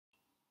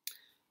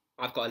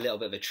I've got a little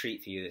bit of a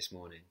treat for you this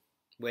morning.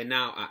 We're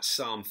now at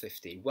Psalm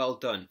 50. Well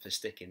done for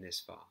sticking this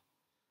far.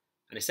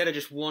 And instead of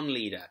just one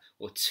leader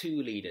or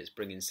two leaders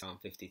bringing Psalm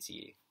 50 to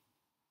you,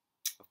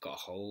 I've got a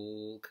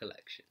whole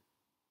collection.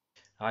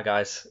 Hi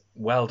guys,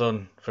 well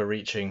done for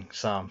reaching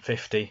Psalm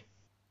 50.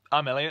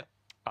 I'm Elliot.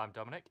 I'm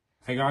Dominic.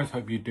 Hey guys,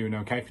 hope you're doing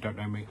okay. If you don't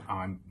know me,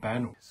 I'm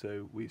Ben.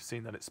 So we've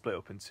seen that it's split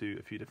up into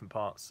a few different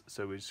parts,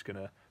 so we're just going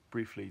to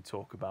briefly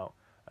talk about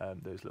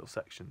those little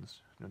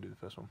sections. You want to do the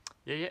first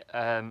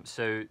one?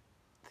 So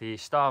the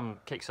Psalm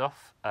kicks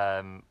off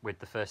with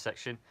the first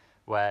section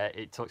where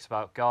it talks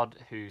about God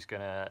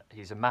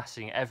he's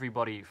amassing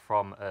everybody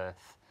from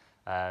earth,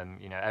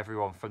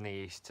 everyone from the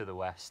east to the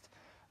west,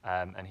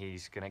 and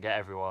he's going to get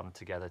everyone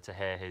together to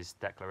hear his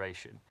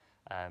declaration.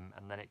 And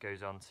then it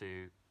goes on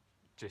to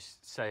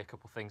just say a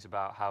couple things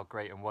about how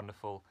great and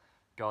wonderful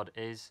God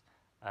is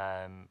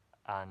and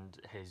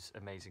his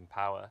amazing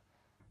power.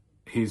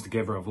 He's the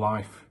giver of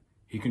life.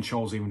 He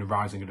controls even the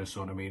rising of the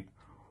sun. I mean,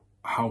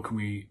 how can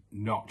we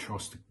not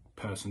trust the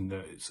person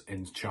that is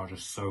in charge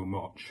of so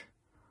much?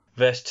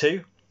 Verse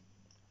 2,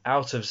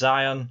 out of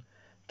Zion,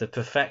 the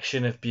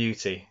perfection of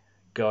beauty,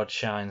 God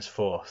shines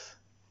forth.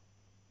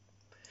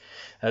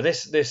 Now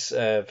this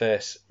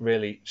verse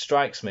really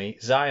strikes me.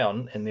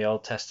 Zion in the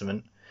Old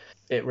Testament,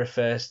 it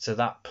refers to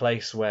that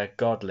place where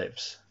God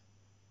lives.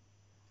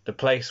 The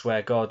place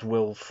where God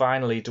will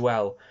finally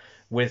dwell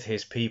with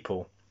his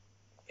people.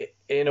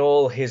 In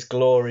all his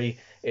glory,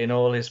 in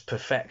all his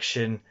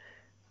perfection,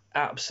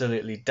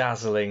 absolutely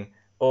dazzling,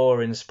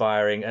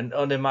 awe-inspiring, and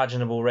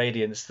unimaginable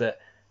radiance that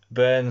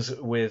burns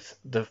with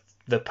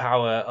the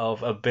power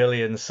of a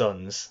billion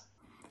suns.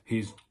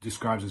 He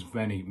describes as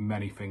many,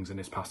 many things in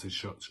this passage,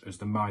 such as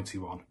the Mighty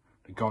One,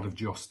 the God of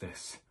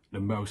justice, the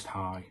Most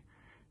High.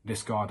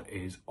 This God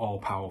is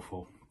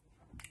all-powerful.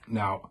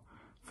 Now,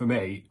 for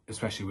me,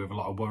 especially with a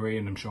lot of worry,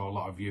 and I'm sure a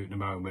lot of you at the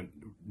moment,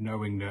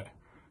 knowing that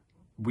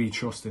we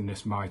trust in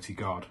this mighty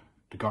God,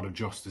 the God of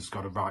justice,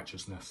 God of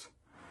righteousness,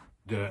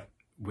 that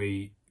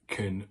we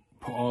can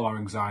put all our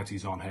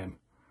anxieties on him.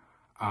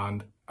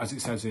 And as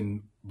it says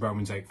in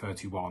Romans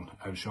 8:31,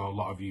 I'm sure a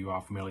lot of you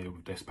are familiar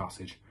with this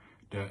passage,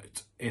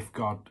 that if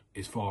God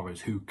is for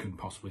us, who can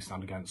possibly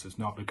stand against us?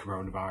 Not the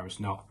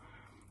coronavirus, not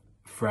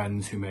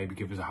friends who maybe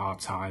give us a hard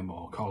time,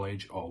 or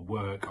college or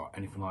work or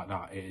anything like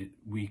that.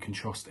 We can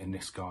trust in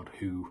this God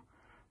who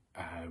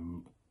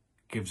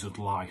gives us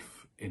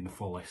life in the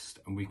fullest,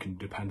 and we can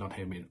depend on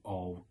him in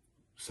all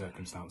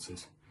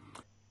circumstances.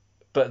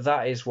 But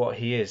that is what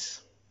he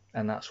is,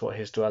 and that's what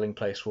his dwelling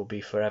place will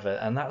be forever,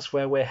 and that's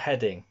where we're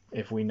heading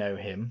if we know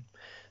him,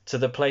 to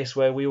the place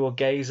where we will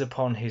gaze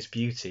upon his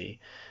beauty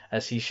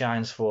as he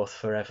shines forth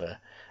forever.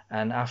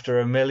 And after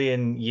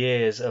 1,000,000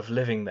 years of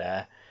living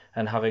there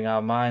and having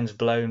our minds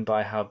blown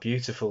by how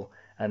beautiful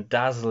and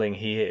dazzling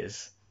he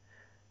is,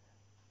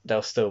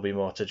 there'll still be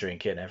more to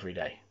drink in every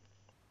day.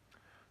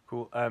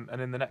 Cool. And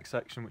in the next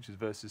section, which is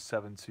verses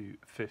 7 to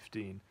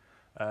 15,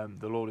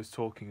 the Lord is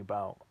talking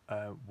about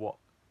what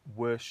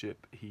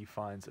worship he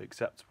finds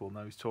acceptable.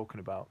 Now he's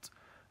talking about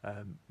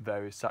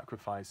various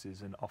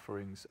sacrifices and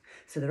offerings.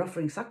 So they're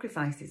offering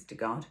sacrifices to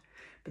God,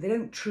 but they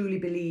don't truly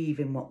believe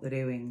in what they're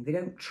doing. They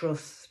don't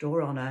trust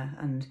or honour,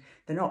 and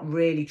they're not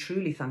really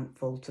truly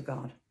thankful to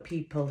God.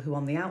 People who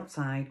on the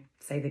outside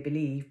say they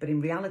believe, but in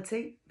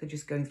reality, they're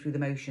just going through the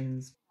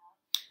motions.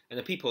 And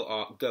the people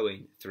are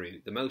going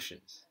through the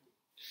motions.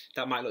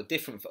 That might look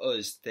different for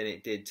us than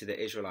it did to the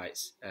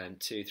Israelites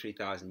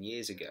 2,000-3,000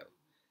 years ago.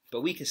 But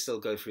we can still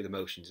go through the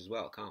motions as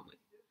well, can't we?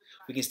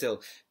 We can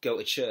still go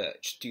to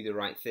church, do the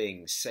right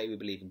things, say we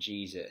believe in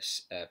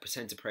Jesus,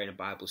 pretend to pray in a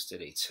Bible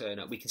study, turn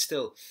up. We can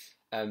still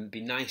be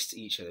nice to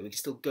each other. We can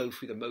still go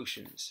through the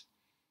motions,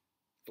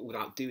 but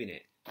without doing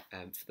it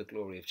for the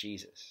glory of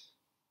Jesus.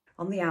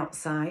 On the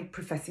outside,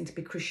 professing to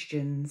be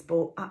Christians,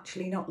 but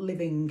actually not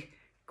living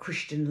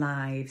Christian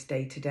lives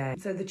day to day.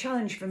 So the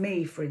challenge for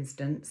me, for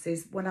instance,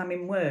 is when I'm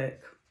in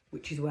work,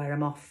 which is where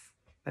I'm off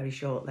very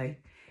shortly,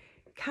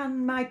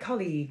 can my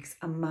colleagues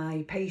and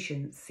my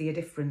patients see a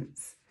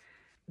difference?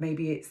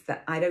 Maybe it's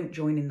that I don't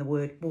join in the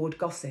ward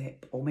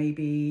gossip, or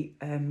maybe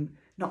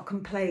not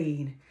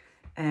complain.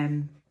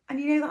 And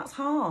that's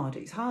hard.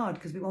 It's hard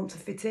because we want to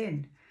fit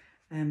in.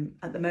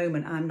 At the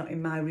moment, I'm not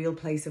in my real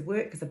place of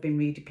work because I've been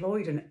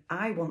redeployed, and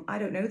I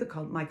don't know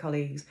my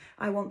colleagues.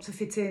 I want to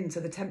fit in, so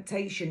the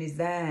temptation is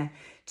there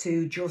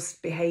to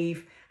just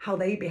behave how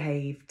they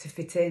behave to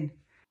fit in.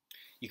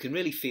 You can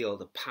really feel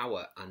the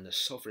power and the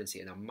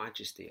sovereignty and the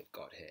majesty of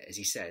God here, as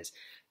he says,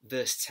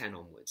 verse 10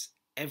 onwards,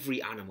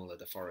 every animal of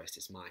the forest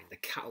is mine, the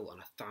cattle on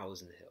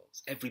 1,000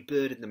 hills, every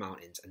bird in the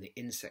mountains and the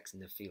insects in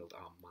the field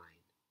are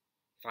mine.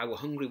 If I were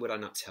hungry, would I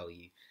not tell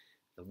you?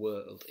 The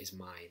world is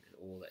mine and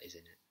all that is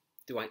in it.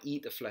 Do I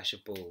eat the flesh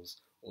of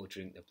bulls or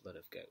drink the blood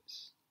of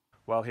goats?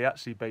 Well, he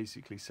actually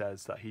basically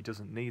says that he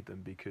doesn't need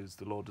them because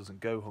the Lord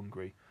doesn't go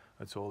hungry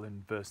at all.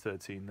 In verse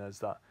 13, there's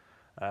that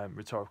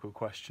rhetorical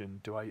question,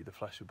 do I eat the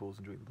flesh of bulls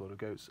and drink the blood of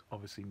goats?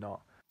 Obviously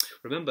not.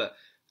 Remember,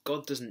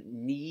 God doesn't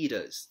need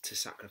us to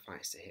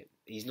sacrifice to him.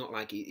 He's not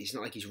like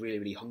he's really,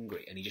 really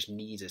hungry and he just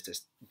needs us to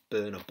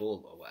burn a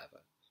bull or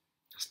whatever.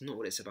 That's not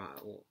what it's about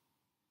at all.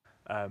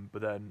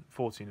 But then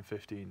 14 and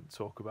 15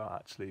 talk about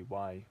actually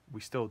why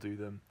we still do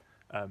them,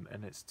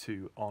 and it's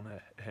to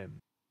honour him.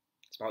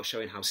 It's about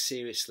showing how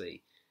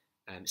seriously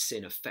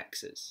sin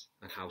affects us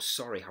and how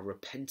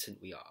repentant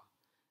we are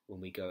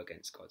when we go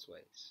against God's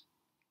ways.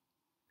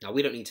 Now,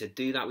 we don't need to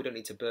do that. We don't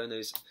need to burn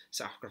those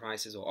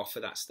sacrifices or offer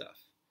that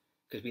stuff,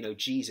 because we know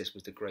Jesus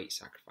was the great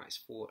sacrifice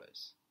for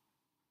us.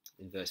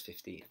 In verse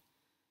 15,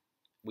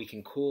 we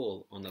can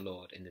call on the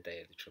Lord in the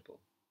day of the trouble.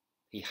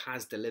 He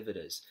has delivered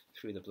us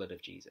through the blood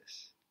of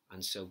Jesus.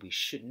 And so we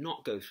should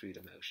not go through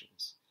the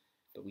motions,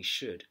 but we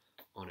should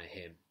honour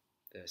him.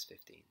 Verse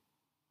 15.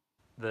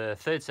 The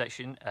third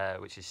section,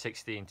 which is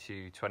 16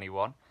 to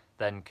 21,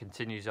 then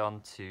continues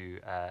on to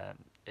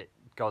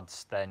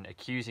God's then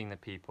accusing the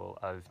people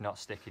of not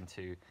sticking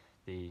to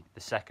the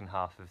second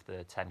half of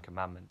the Ten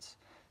Commandments.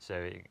 So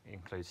it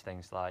includes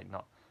things like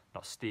not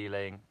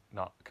stealing,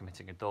 not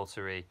committing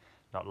adultery,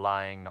 not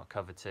lying, not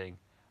coveting,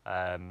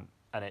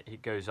 and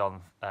it goes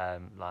on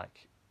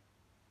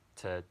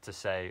to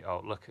say,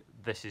 oh, look,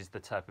 this is the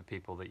type of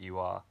people that you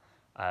are,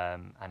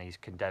 and he's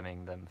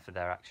condemning them for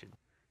their action.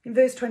 In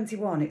verse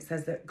 21, it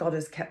says that God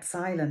has kept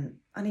silent,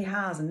 and he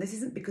has, and this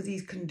isn't because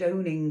he's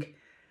condoning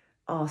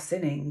our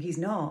sinning. He's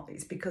not.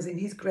 It's because in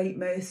his great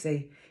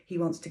mercy, he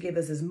wants to give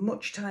us as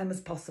much time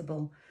as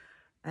possible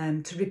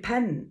to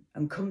repent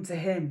and come to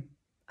him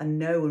and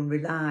know and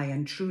rely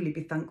and truly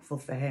be thankful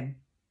for him.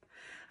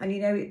 And, you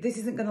know, this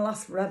isn't going to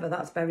last forever.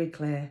 That's very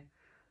clear.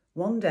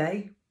 One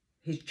day,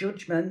 his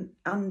judgment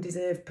and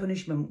deserved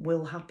punishment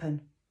will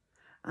happen.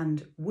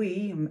 And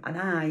we and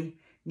I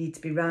need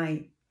to be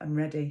right and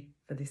ready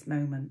for this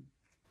moment.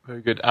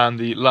 Very good. And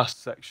the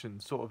last section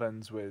sort of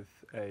ends with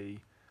a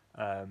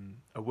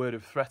word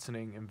of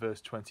threatening in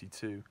verse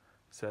 22. It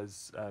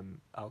says,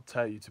 I'll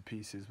tear you to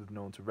pieces with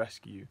no one to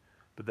rescue you.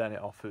 But then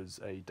it offers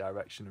a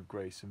direction of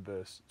grace in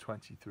verse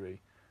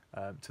 23.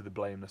 To the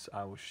blameless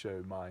I will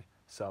show my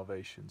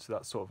salvation. So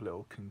that's sort of a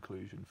little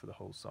conclusion for the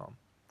whole psalm.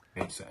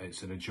 It's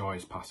a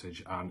joyous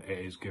passage, and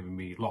it has given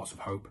me lots of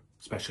hope,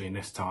 especially in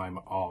this time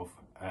of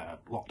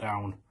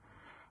lockdown,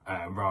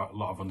 a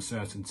lot of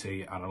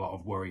uncertainty and a lot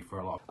of worry for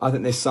a lot. I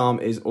think this psalm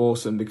is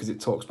awesome because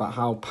it talks about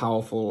how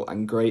powerful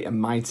and great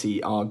and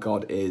mighty our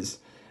God is.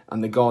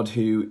 And the God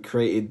who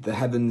created the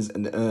heavens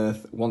and the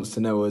earth wants to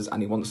know us,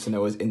 and he wants to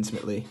know us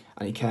intimately,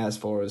 and he cares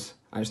for us.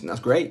 I just think that's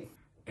great.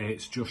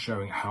 It's just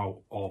showing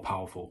how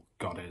all-powerful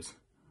God is.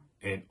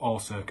 In all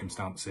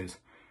circumstances,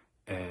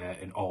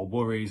 in all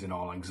worries, in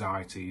all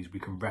anxieties, we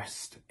can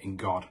rest in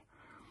God.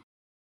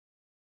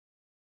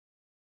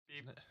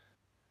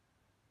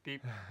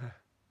 Beep.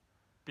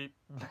 Beep.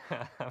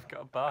 I've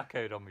got a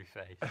barcode on my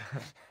face.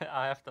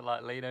 I have to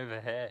lean over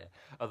here,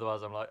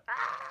 otherwise I'm like,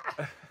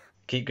 ah!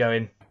 Keep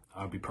going.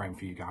 I'll be praying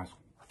for you guys.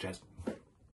 Cheers.